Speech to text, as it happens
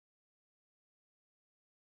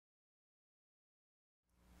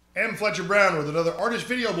I'm Fletcher Brown with another artist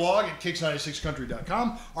video blog at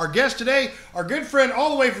KIX96Country.com. Our guest today, our good friend all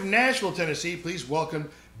the way from Nashville, Tennessee. Please welcome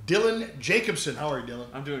Dylan Jakobsen. How are you, Dylan?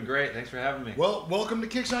 I'm doing great. Thanks for having me. Well, welcome to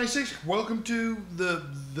KIX96. Welcome to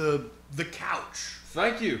the couch.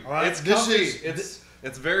 Thank you. All right, it's comfy.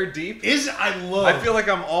 It's very deep. I feel like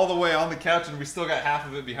I'm all the way on the couch and we still got half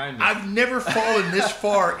of it behind me. I've never fallen this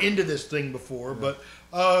far into this thing before, but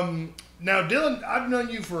now, Dylan, I've known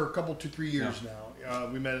you for a couple, 2-3 years now.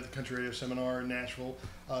 We met at the Country Radio Seminar in Nashville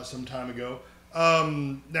some time ago.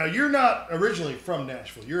 Now, you're not originally from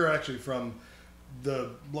Nashville. You're actually from does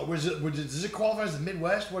it qualify as the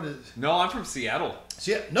Midwest? What is it? No, I'm from Seattle.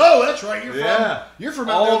 No, that's right. You're from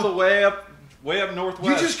all the way up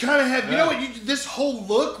northwest. You just kind of have, you know what? This whole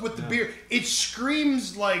look with the beard, it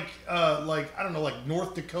screams like I don't know, like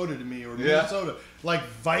North Dakota to me, or Minnesota, like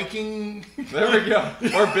Viking. There we go,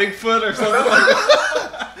 or Bigfoot or something like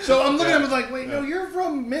that. So I'm looking at him like, wait, no, you're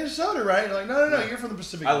from Minnesota, right? You're like, no, you're from the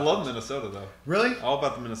Pacific. I love Minnesota though. Really? All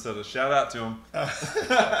about the Minnesota. Shout out to him.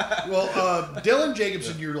 Dylan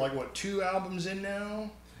Jakobsen, you're like what, 2 albums in now?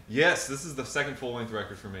 Yes, this is the second full-length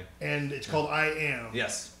record for me. And it's called I Am.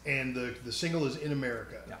 Yes. And the single is In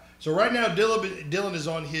America. Yeah. So right now, Dylan is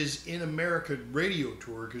on his In America radio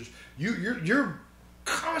tour because you're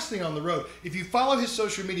constantly on the road. If you follow his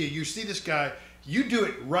social media, you see this guy. You do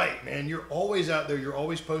it right, man. You're always out there. You're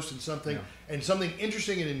always posting something and something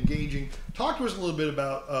interesting and engaging. Talk to us a little bit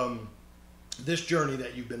about this journey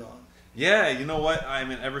that you've been on. Yeah, you know what? I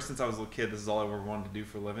mean, ever since I was a little kid, this is all I ever wanted to do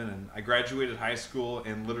for a living. And I graduated high school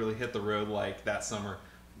and literally hit the road like that summer.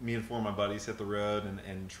 Me and 4 of my buddies hit the road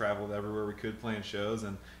and traveled everywhere we could playing shows.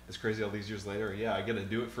 And it's crazy all these years later. Yeah, I get to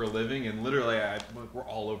do it for a living. And literally, we're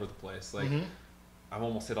all over the place. Like, I've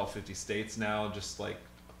almost hit all 50 states now, just like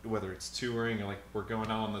whether it's touring or like we're going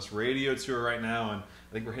out on this radio tour right now. And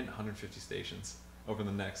I think we're hitting 150 stations over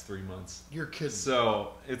the next 3 months. You're kidding.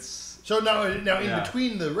 So it's now in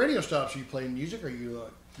between the radio stops, are you playing music? Or are you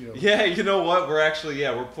Yeah, you know what? We're actually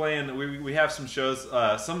we're playing. We have some shows,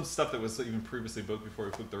 some stuff that was even previously booked before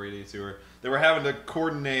we booked the radio tour. That we're having to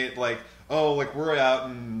coordinate. Like we're out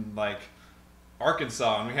in like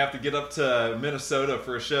Arkansas and we have to get up to Minnesota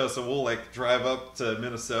for a show, so we'll like drive up to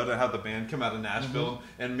Minnesota and have the band come out of Nashville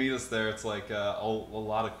and meet us there. It's like a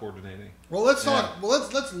lot of coordinating. Well, let's talk. Well,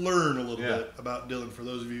 let's learn a little bit about Dylan for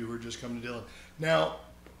those of you who are just coming to Dylan. Now,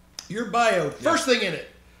 your bio, first thing in it,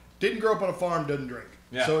 didn't grow up on a farm, doesn't drink.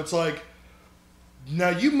 Yeah. So it's like, now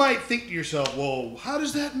you might think to yourself, well, how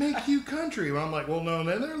does that make you country? And I'm like, well, no,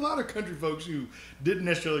 there are a lot of country folks who didn't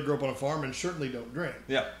necessarily grow up on a farm and certainly don't drink.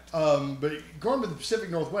 Yeah. But going to the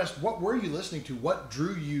Pacific Northwest, what were you listening to? What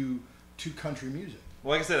drew you to country music?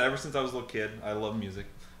 Well, like I said, ever since I was a little kid, I love music.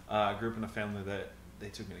 I grew up in a family that they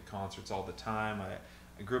took me to concerts all the time.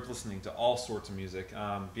 I grew up listening to all sorts of music.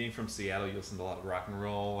 Being from Seattle, you listen to a lot of rock and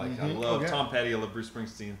roll. Like I love Tom Petty, I love Bruce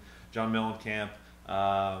Springsteen, John Mellencamp.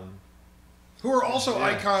 Who are also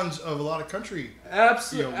icons of a lot of country.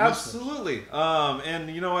 Absolutely.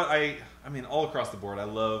 And you know what? I mean, all across the board, I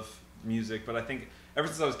love music. But I think ever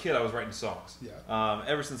since I was a kid, I was writing songs. Yeah.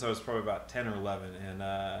 Ever since I was probably about 10 or 11. And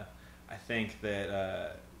I think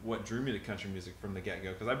that what drew me to country music from the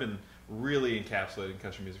get-go, because I've been really encapsulated in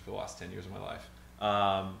country music for the last 10 years of my life.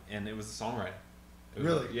 And it was the songwriting.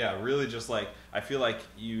 Really? Really just like, I feel like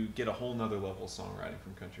you get a whole nother level of songwriting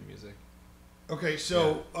from country music. Okay,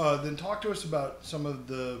 so then talk to us about some of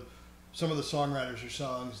the songwriters or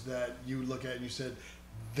songs that you look at and you said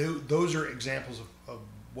those are examples of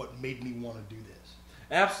what made me want to do this.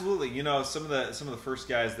 Absolutely, you know, some of the first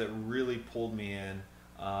guys that really pulled me in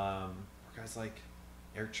were guys like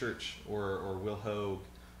Eric Church or Will Hogue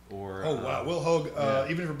or Will Hogue,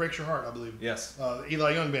 Even If It Breaks Your Heart, I believe. Yes,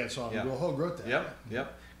 Eli Young Band song. Will Hogue wrote that.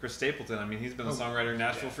 Yep. Chris Stapleton. I mean, he's been a songwriter in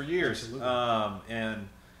Nashville for years. And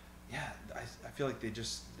I feel like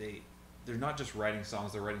they're not just writing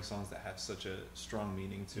songs; they're writing songs that have such a strong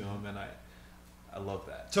meaning to them, and I love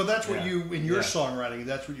that. So that's what you in your songwriting.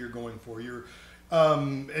 That's what you're going for. You're,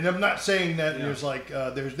 and I'm not saying that there's like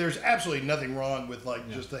there's absolutely nothing wrong with like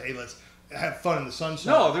just the hey, let's have fun in the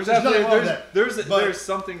sunshine. No, there's absolutely nothing wrong with that. There's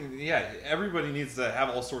something. Yeah, everybody needs to have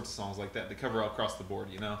all sorts of songs like that cover across the board.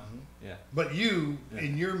 You know. Yeah. But you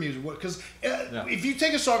in your music, because if you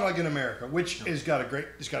take a song like In America, which has got a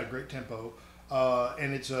great tempo,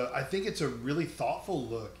 and I think it's a really thoughtful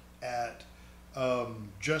look at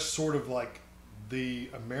just sort of like the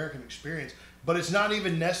American experience, but it's not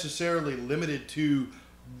even necessarily limited to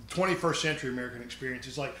 21st century American experience.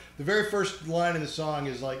 It's like the very first line in the song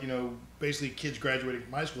is like, basically kids graduating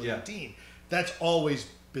from high school at 18. That's always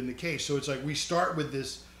been the case. So it's like we start with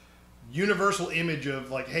universal image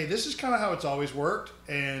of like, hey, this is kind of how it's always worked,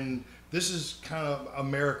 and this is kind of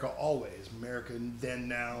America always, America then,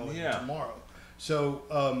 now, and tomorrow. So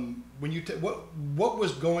when you what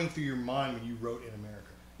was going through your mind when you wrote In America?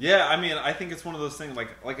 Yeah, I mean, I think it's one of those things.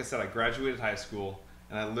 Like I said, I graduated high school,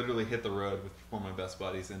 and I literally hit the road with four of my best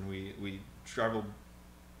buddies, and we traveled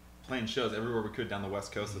playing shows everywhere we could down the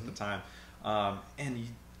West Coast at the time. And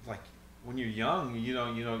when you're young, you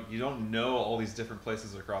don't know all these different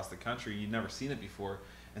places across the country. You've never seen it before,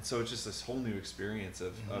 and so it's just this whole new experience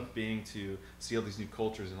of being to see all these new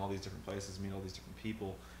cultures and all these different places, meet all these different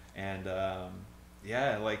people, and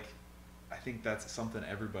I think that's something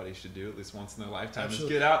everybody should do at least once in their lifetime.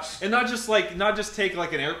 Absolutely. Is get out and not just take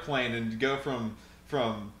like an airplane and go from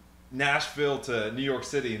Nashville to New York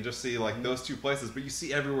City and just see like those two places, but you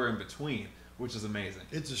see everywhere in between, which is amazing.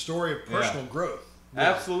 It's a story of personal growth. Really.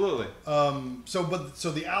 Absolutely. So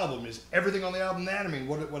the album, is everything on the album that? I mean,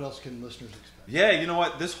 what else can listeners expect? Yeah, you know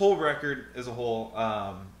what? This whole record as a whole,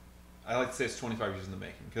 I like to say it's 25 years in the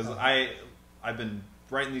making, because I've been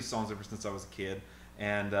writing these songs ever since I was a kid,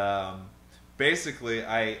 and basically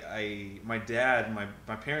my dad,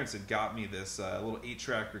 my parents had got me this little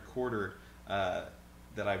 8-track recorder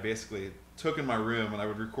that I basically took in my room, and I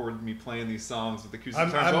would record me playing these songs with acoustic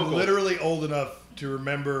guitar vocals. I'm literally old enough to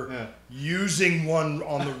remember using one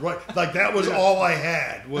on the right. Like that was all I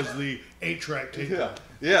had, was the 8-track tape.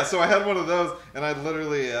 Yeah. So I had one of those, and I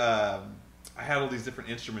literally I had all these different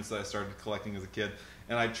instruments that I started collecting as a kid,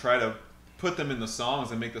 and I try to put them in the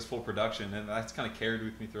songs and make this full production, and that's kind of carried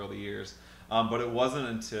with me through all the years. But it wasn't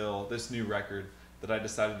until this new record that I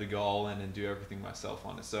decided to go all in and do everything myself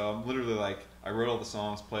on it. So I'm literally like, I wrote all the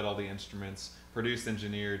songs, played all the instruments, produced,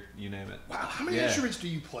 engineered, you name it. Wow, how many instruments do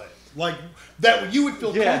you play? Like that you would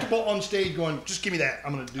feel comfortable on stage going, just give me that,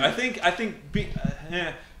 I'm going to do it. I think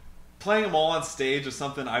playing them all on stage is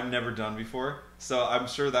something I've never done before, so I'm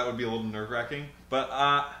sure that would be a little nerve-wracking. But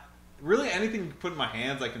really anything you put in my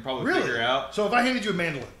hands I can probably figure out. So if I handed you a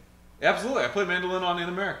mandolin? Absolutely, I played mandolin on In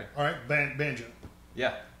America. All right, banjo.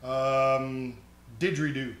 Yeah.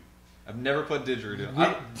 Didgeridoo. I've never played didgeridoo.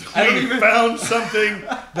 I found something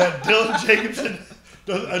that Dylan Jakobsen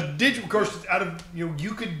does. Of course,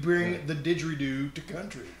 you could bring the didgeridoo to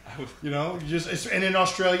country. And in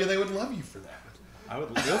Australia they would love you for that.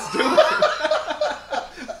 Let's do it.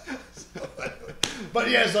 But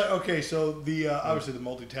yeah, it's like, okay, so the obviously the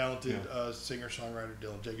multi-talented singer songwriter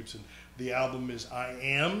Dylan Jakobsen. The album is I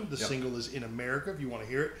Am. The single is In America. If you want to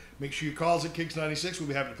hear it, make sure you call us at KIX96. We'll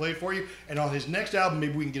be happy to play it for you. And on his next album,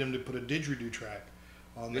 maybe we can get him to put a didgeridoo track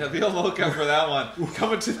on there. Yeah, be on the lookout for that one.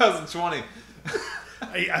 Coming 2020.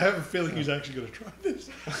 I have a feeling he's actually going to try this.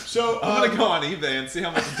 So I'm going to go on eBay and see how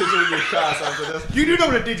much a didgeridoo costs after this. You do know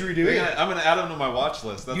what a didgeridoo is. I'm going to add him to my watch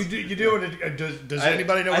list. You do. Does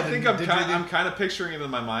anybody know what a didgeridoo is? I'm kind of picturing it in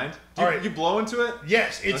my mind. All right. You blow into it?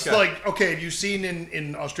 Yes. It's like, okay, have you seen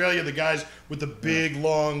in Australia the guys with the big,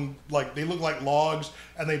 long, like, they look like logs,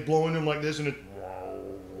 and they blow in them like this, and it...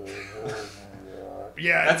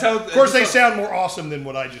 Yeah. That's how, of course, they sound more awesome than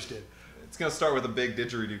what I just did. It's going to start with a big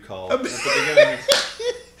didgeridoo call at the beginning.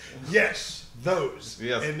 Yes, those.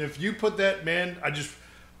 Yes. And if you put that, man, I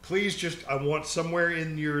want somewhere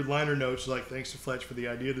in your liner notes, like, thanks to Fletch for the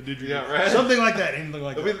idea of the didgeridoo. Yeah, right. Something like that. Anything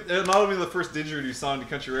like that. It'll not only be the first didgeridoo song to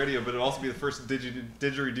country radio, but it'll also be the first didgeridoo #1 to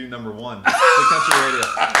country radio.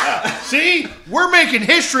 See? We're making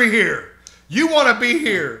history here. You want to be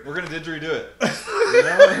here. We're going to didgeridoo it.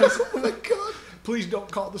 Oh my God. Please don't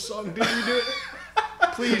call the song Didgeridoo It.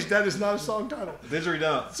 Please, that is not a song title.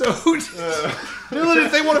 Didgeridoo. So, Dylan,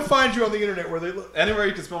 if they want to find you on the internet, where they look? Anywhere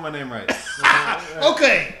you can spell my name right.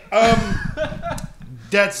 Okay.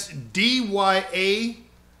 That's Dylan,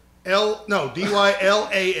 Dylan,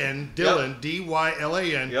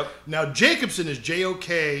 Dylan. Yep. Now, Jakobsen is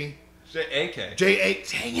Jok. J-A-K. J-A.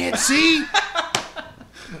 Dang it, see?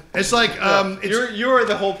 It's like... you're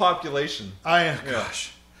the whole population. I am.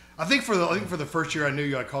 Gosh. I think for the first year I knew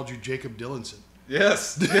you, I called you Jacob Dillinson.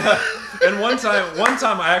 Yes. Yeah. And one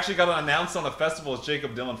time I actually got announced on a festival as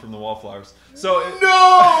Jacob Dylan from the Wallflowers. So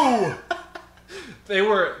no. They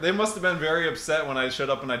must have been very upset when I showed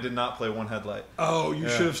up and I did not play One Headlight. Oh, you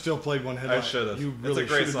should have still played One Headlight. I should have. You really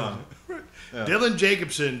it's a great song. Yeah. Dylan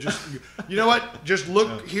Jakobsen, you know what? Just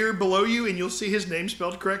look here below you and you'll see his name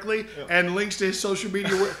spelled correctly and links to his social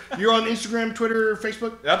media. You're on Instagram, Twitter,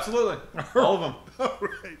 Facebook? Absolutely. All of them. All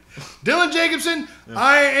right. Dylan Jakobsen,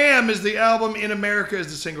 I Am is the album. In America is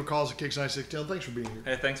the single. Calls at KIX96. Dylan, thanks for being here.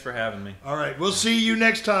 Hey, thanks for having me. All right. We'll see you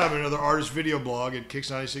next time in another artist video blog at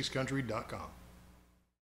KIX96country.com.